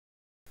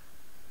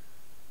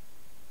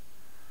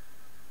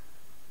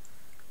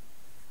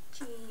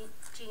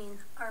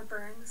R.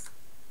 Burns.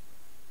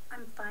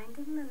 I'm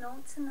finding the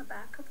notes in the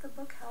back of the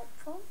book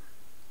helpful.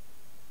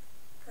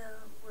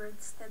 The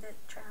words that it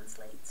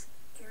translates: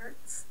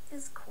 airts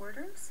is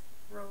quarters,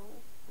 row,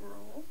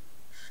 roll,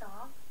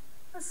 shaw,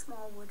 a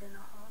small wood in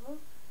a hollow,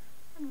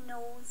 and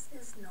knolls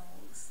is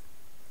knolls.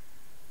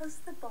 As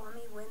the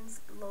balmy winds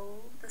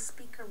blow, the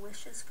speaker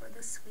wishes for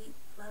the sweet,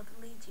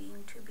 lovely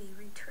Jean to be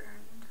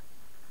returned.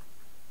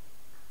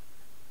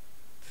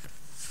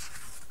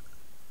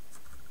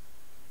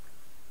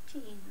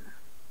 Jean.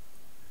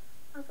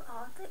 Of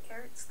all the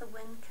airts the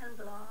wind can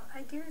blaw,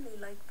 I dearly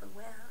like the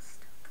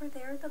west, for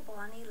there the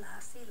bonny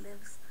lassie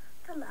lives,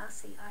 the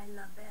lassie I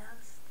love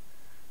best.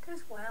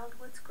 There's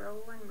wildwoods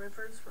grow and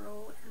rivers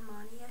row, and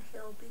mony a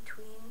hill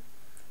between,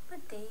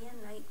 but day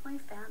and night my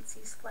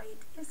fancy's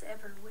flight is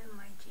ever wi'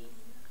 my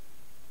Jean.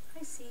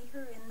 I see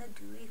her in the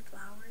dewy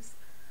flowers,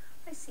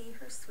 I see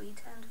her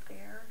sweet and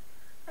fair,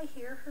 I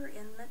hear her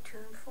in the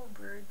tuneful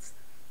birds,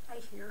 I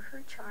hear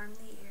her charm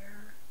the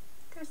air.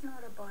 There's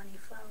not a bonny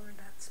flower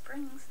that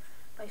springs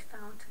by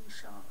fountain,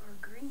 shaw, or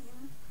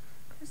green.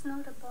 There's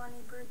not a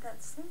bonny bird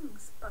that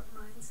sings, but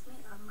minds me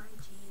of my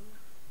Jean.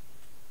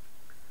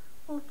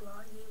 Oh,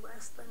 blaw ye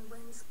westland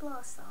winds,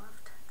 blaw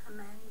soft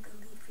amang the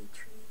leafy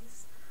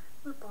trees,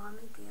 wi'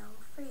 balmy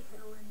gale frae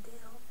hill and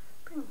dale,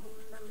 bring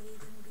hame the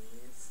laden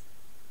bees,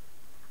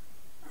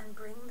 and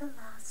bring the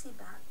lassie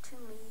back to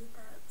me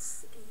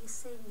that's aye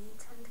sae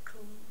neat and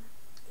clean.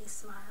 A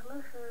smile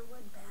o' her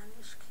would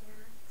banish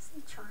care,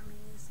 sae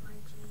charming is my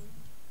Jean.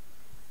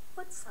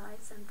 What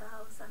sighs and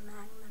vows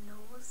amang the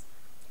knolls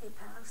hae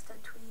passed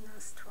atween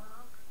us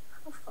twa,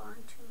 how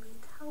fond to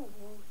meet, how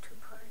woe to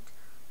part,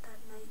 that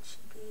night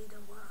she gaed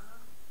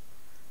awa'.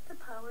 The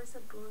powers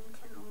of boon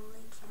can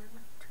only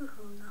ken, to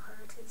whom the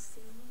heart is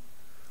seen,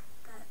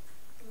 that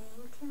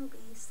nane can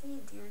be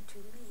sae dear to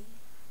me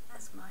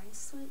as my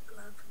sweet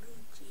lovely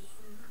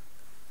Jean.